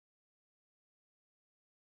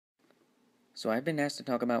So I've been asked to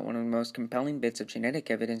talk about one of the most compelling bits of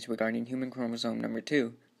genetic evidence regarding human chromosome number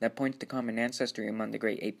 2 that points to common ancestry among the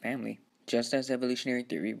great ape family, just as evolutionary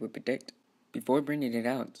theory would predict. Before bringing it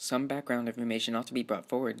out, some background information ought to be brought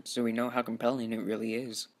forward so we know how compelling it really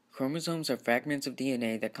is. Chromosomes are fragments of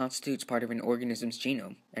DNA that constitutes part of an organism's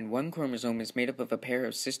genome, and one chromosome is made up of a pair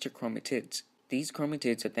of sister chromatids. These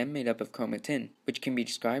chromatids are then made up of chromatin, which can be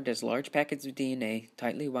described as large packets of DNA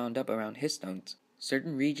tightly wound up around histones.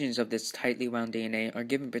 Certain regions of this tightly wound DNA are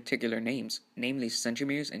given particular names, namely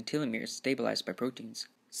centromeres and telomeres stabilized by proteins.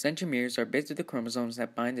 Centromeres are bits of the chromosomes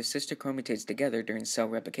that bind the sister chromatids together during cell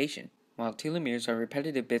replication, while telomeres are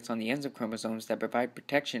repetitive bits on the ends of chromosomes that provide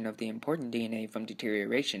protection of the important DNA from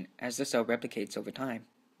deterioration as the cell replicates over time.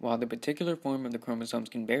 While the particular form of the chromosomes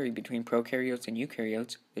can vary between prokaryotes and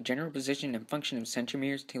eukaryotes, the general position and function of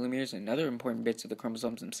centromeres, telomeres, and other important bits of the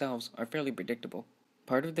chromosomes themselves are fairly predictable.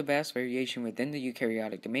 Part of the vast variation within the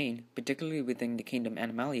eukaryotic domain, particularly within the kingdom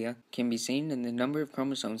Animalia, can be seen in the number of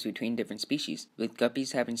chromosomes between different species, with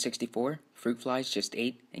guppies having 64, fruit flies just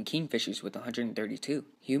 8, and kingfishers with 132.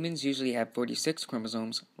 Humans usually have 46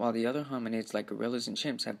 chromosomes, while the other hominids like gorillas and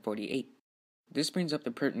chimps have 48. This brings up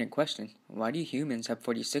the pertinent question, why do humans have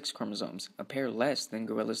 46 chromosomes, a pair less than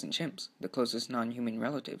gorillas and chimps, the closest non-human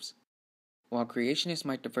relatives? While creationists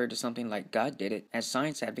might defer to something like God did it, as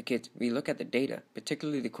science advocates, we look at the data,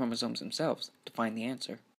 particularly the chromosomes themselves, to find the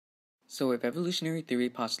answer. So if evolutionary theory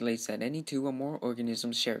postulates that any two or more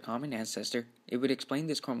organisms share a common ancestor, it would explain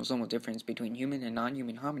this chromosomal difference between human and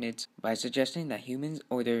non-human hominids by suggesting that humans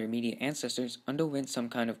or their immediate ancestors underwent some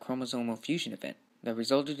kind of chromosomal fusion event that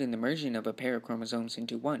resulted in the merging of a pair of chromosomes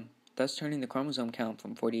into one, thus turning the chromosome count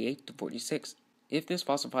from 48 to 46. If this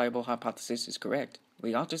falsifiable hypothesis is correct,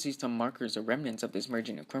 we ought to see some markers or remnants of this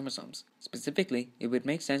merging of chromosomes. Specifically, it would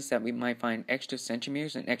make sense that we might find extra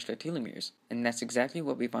centromeres and extra telomeres, and that's exactly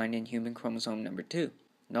what we find in human chromosome number 2.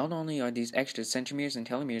 Not only are these extra centromeres and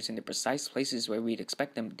telomeres in the precise places where we'd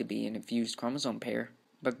expect them to be in a fused chromosome pair,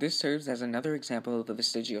 but this serves as another example of the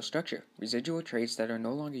vestigial structure, residual traits that are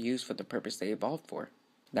no longer used for the purpose they evolved for.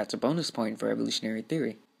 That's a bonus point for evolutionary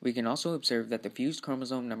theory. We can also observe that the fused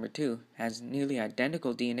chromosome number 2 has nearly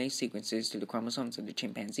identical DNA sequences to the chromosomes of the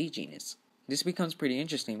chimpanzee genus. This becomes pretty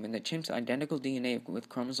interesting when the chimp's identical DNA with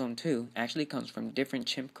chromosome 2 actually comes from different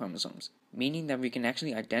chimp chromosomes, meaning that we can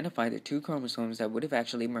actually identify the two chromosomes that would have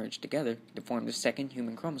actually merged together to form the second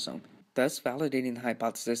human chromosome, thus validating the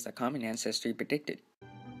hypothesis that common ancestry predicted.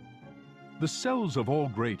 The cells of all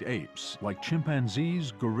great apes, like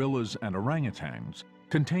chimpanzees, gorillas, and orangutans,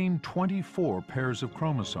 contain 24 pairs of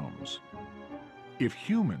chromosomes. If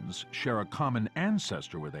humans share a common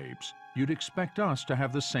ancestor with apes, you'd expect us to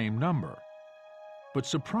have the same number. But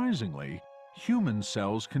surprisingly, human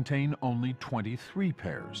cells contain only 23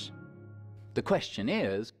 pairs. The question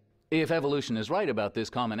is, if evolution is right about this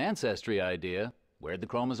common ancestry idea, where'd the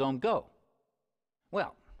chromosome go?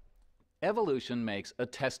 Well, evolution makes a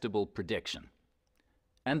testable prediction.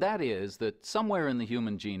 And that is that somewhere in the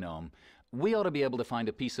human genome, we ought to be able to find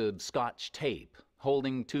a piece of Scotch tape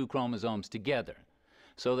holding two chromosomes together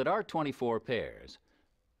so that our 24 pairs,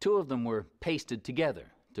 two of them were pasted together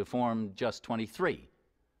to form just 23.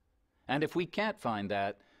 And if we can't find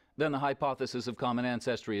that, then the hypothesis of common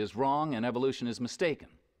ancestry is wrong and evolution is mistaken.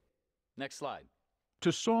 Next slide.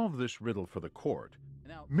 To solve this riddle for the court,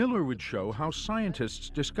 Miller would show how scientists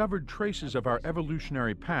discovered traces of our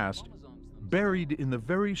evolutionary past buried in the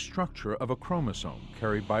very structure of a chromosome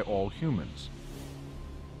carried by all humans.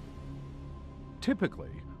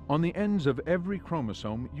 Typically, on the ends of every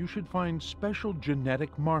chromosome, you should find special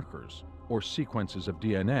genetic markers, or sequences of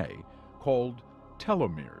DNA, called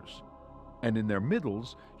telomeres. And in their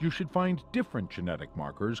middles, you should find different genetic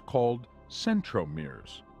markers called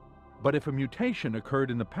centromeres. But if a mutation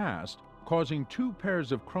occurred in the past, causing two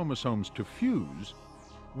pairs of chromosomes to fuse,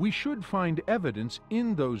 we should find evidence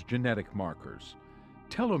in those genetic markers,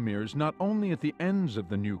 telomeres not only at the ends of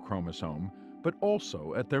the new chromosome, but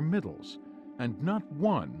also at their middles, and not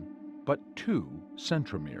one, but two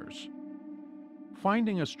centromeres.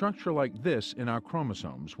 Finding a structure like this in our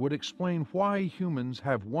chromosomes would explain why humans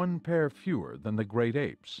have one pair fewer than the great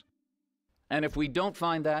apes. And if we don't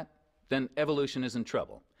find that, then evolution is in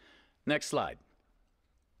trouble. Next slide.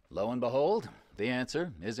 Lo and behold, the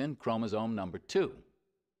answer is in chromosome number 2.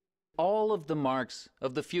 All of the marks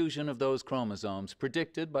of the fusion of those chromosomes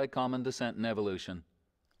predicted by common descent and evolution,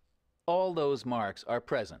 all those marks are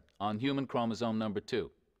present on human chromosome number 2.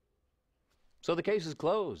 So the case is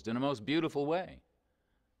closed in a most beautiful way.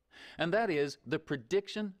 And that is, the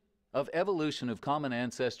prediction of evolution of common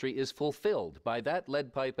ancestry is fulfilled by that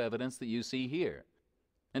lead pipe evidence that you see here,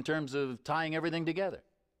 in terms of tying everything together.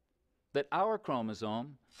 that our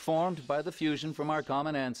chromosome, formed by the fusion from our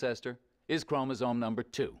common ancestor, is chromosome number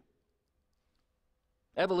 2.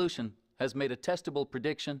 Evolution has made a testable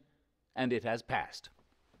prediction, and it has passed.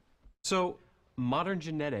 So, modern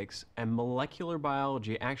genetics and molecular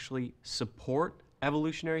biology actually support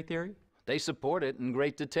evolutionary theory? They support it in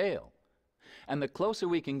great detail. And the closer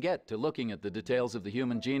we can get to looking at the details of the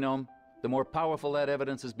human genome, the more powerful that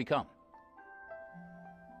evidence has become.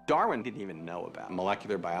 Darwin didn't even know about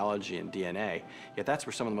molecular biology and DNA, yet that's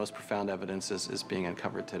where some of the most profound evidence is being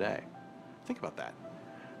uncovered today. Think about that.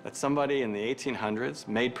 That somebody in the 1800s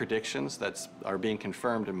made predictions that are being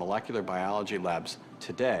confirmed in molecular biology labs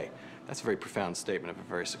today. That's a very profound statement of a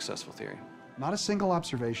very successful theory. Not a single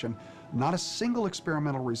observation, not a single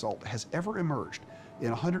experimental result has ever emerged in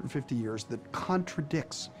 150 years that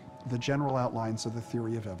contradicts the general outlines of the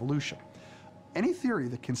theory of evolution. Any theory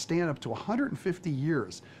that can stand up to 150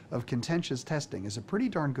 years of contentious testing is a pretty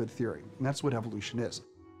darn good theory, and that's what evolution is.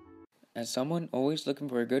 As someone always looking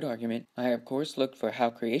for a good argument, I of course looked for how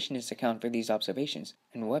creationists account for these observations,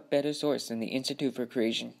 and what better source than the Institute for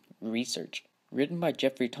Creation Research. Written by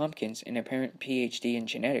Jeffrey Tompkins, an apparent PhD in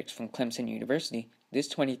genetics from Clemson University, this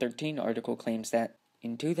 2013 article claims that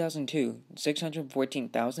in 2002,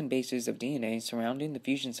 614,000 bases of DNA surrounding the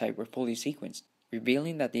fusion site were fully sequenced,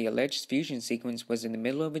 revealing that the alleged fusion sequence was in the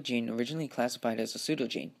middle of a gene originally classified as a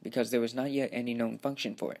pseudogene because there was not yet any known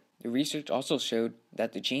function for it. The research also showed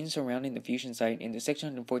that the genes surrounding the fusion site in the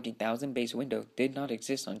 614,000 base window did not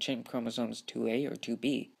exist on chimp chromosomes 2A or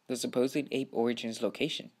 2B, the supposed ape origins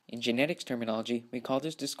location. In genetics terminology, we call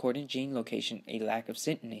this discordant gene location a lack of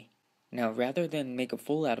synteny. Now, rather than make a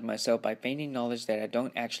fool out of myself by feigning knowledge that I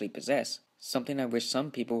don't actually possess, something I wish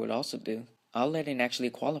some people would also do, I'll let an actually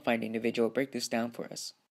qualified individual break this down for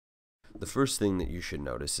us. The first thing that you should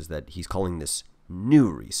notice is that he's calling this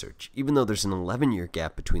new research, even though there's an 11-year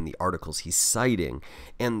gap between the articles he's citing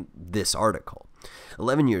and this article.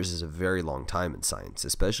 11 years is a very long time in science,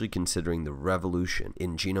 especially considering the revolution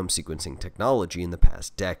in genome sequencing technology in the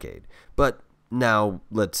past decade. But now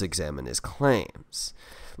let's examine his claims.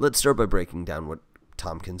 Let's start by breaking down what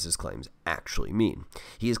Tompkins' claims actually mean.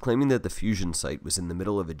 He is claiming that the fusion site was in the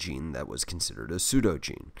middle of a gene that was considered a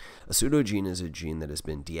pseudogene. A pseudogene is a gene that has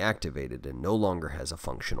been deactivated and no longer has a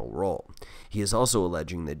functional role. He is also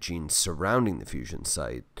alleging that genes surrounding the fusion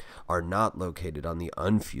site are not located on the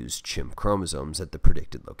unfused chimp chromosomes at the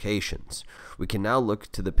predicted locations. We can now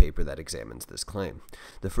look to the paper that examines this claim.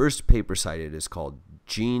 The first paper cited is called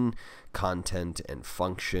Gene Content and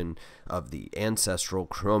Function of the Ancestral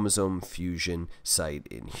Chromosome Fusion Site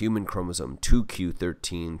in Human Chromosome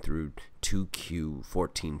 2q13 through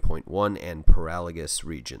 2q14.1 and Paralogous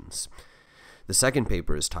Regions. The second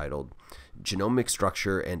paper is titled Genomic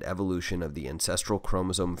Structure and Evolution of the Ancestral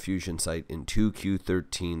Chromosome Fusion Site in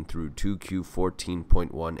 2q13 through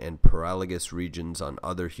 2q14.1 and Paralogous Regions on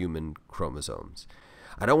Other Human Chromosomes.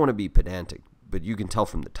 I don't want to be pedantic, but you can tell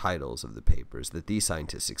from the titles of the papers that these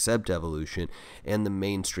scientists accept evolution and the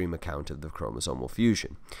mainstream account of the chromosomal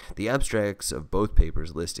fusion. The abstracts of both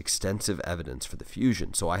papers list extensive evidence for the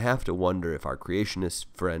fusion, so I have to wonder if our creationist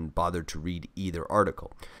friend bothered to read either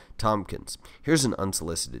article. Tompkins, here's an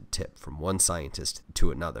unsolicited tip from one scientist to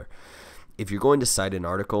another. If you're going to cite an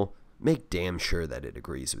article, make damn sure that it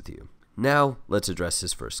agrees with you. Now, let's address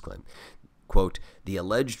his first claim. Quote, the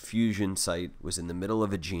alleged fusion site was in the middle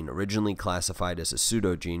of a gene originally classified as a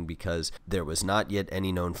pseudogene because there was not yet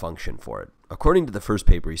any known function for it. According to the first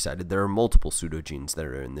paper he cited, there are multiple pseudogenes that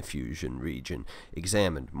are in the fusion region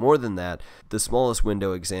examined. More than that, the smallest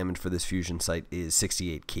window examined for this fusion site is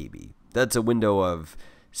 68 kb. That's a window of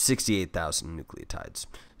 68,000 nucleotides.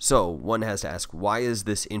 So, one has to ask, why is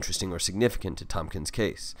this interesting or significant to Tompkins'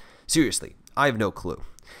 case? Seriously, I have no clue.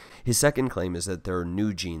 His second claim is that there are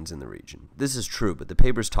new genes in the region. This is true, but the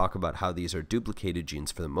papers talk about how these are duplicated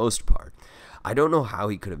genes for the most part. I don't know how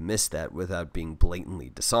he could have missed that without being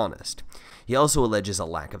blatantly dishonest. He also alleges a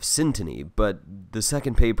lack of synteny, but the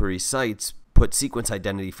second paper he cites put sequence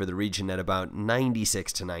identity for the region at about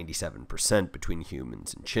 96 to 97% between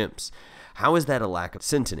humans and chimps. How is that a lack of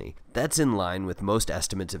synteny? That's in line with most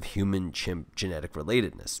estimates of human-chimp genetic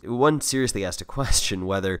relatedness. One seriously has to question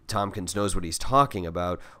whether Tompkins knows what he's talking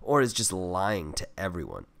about or is just lying to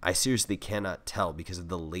everyone. I seriously cannot tell because of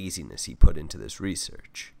the laziness he put into this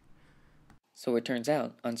research. So it turns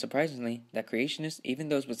out, unsurprisingly, that creationists, even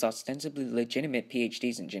those with ostensibly legitimate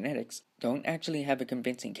PhDs in genetics, don't actually have a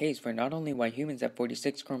convincing case for not only why humans have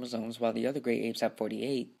 46 chromosomes while the other great apes have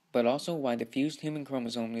 48, but also why the fused human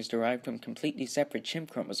chromosome is derived from completely separate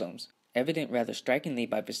chimp chromosomes, evident rather strikingly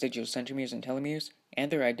by vestigial centromeres and telomeres,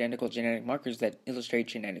 and their identical genetic markers that illustrate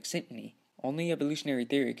genetic synteny, Only evolutionary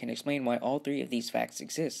theory can explain why all three of these facts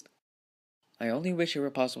exist. I only wish it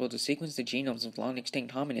were possible to sequence the genomes of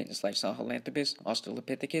long-extinct hominins like Sahelanthropus,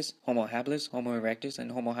 Australopithecus, Homo habilis, Homo erectus,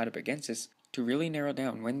 and Homo heidelbergensis to really narrow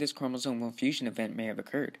down when this chromosomal fusion event may have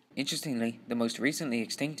occurred. Interestingly, the most recently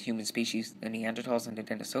extinct human species, the Neanderthals and the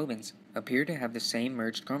Denisovans, appear to have the same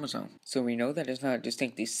merged chromosome, so we know that it's not a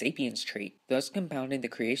distinctly sapiens trait, thus compounding the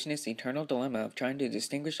creationist's eternal dilemma of trying to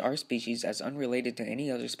distinguish our species as unrelated to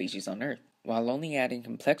any other species on Earth, while only adding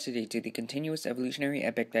complexity to the continuous evolutionary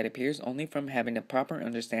epic that appears only from having a proper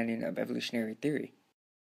understanding of evolutionary theory.